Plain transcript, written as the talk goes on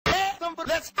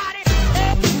Let's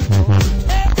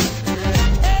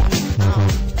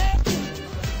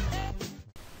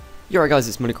Yo right guys,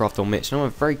 it's Minecraft or Mitch, and I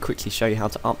want to very quickly show you how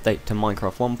to update to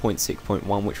Minecraft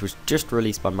 1.6.1, which was just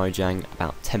released by Mojang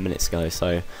about 10 minutes ago.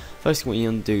 So first thing what you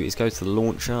want to do is go to the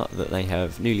launcher that they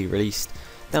have newly released.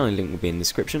 Download link will be in the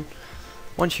description.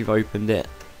 Once you've opened it,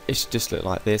 it should just look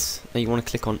like this. Then you want to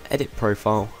click on edit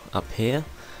profile up here,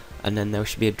 and then there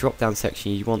should be a drop down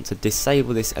section. You want to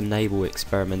disable this enable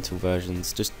experimental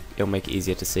versions, just it'll make it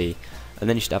easier to see. And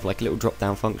then you should have like a little drop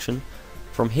down function.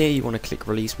 From here you want to click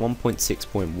release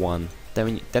 1.6.1.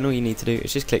 Then all you need to do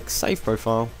is just click save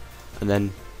profile and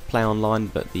then play online,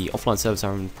 but the offline servers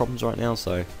are having problems right now,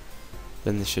 so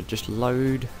then this should just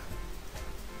load.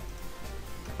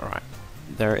 Alright,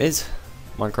 there it is,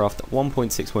 Minecraft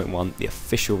 1.6.1, the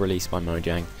official release by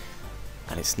Mojang,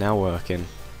 and it's now working.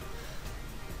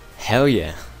 Hell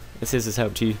yeah. If this has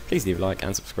helped you, please leave a like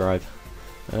and subscribe.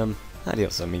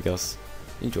 Adios amigos,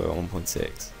 enjoy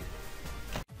 1.6.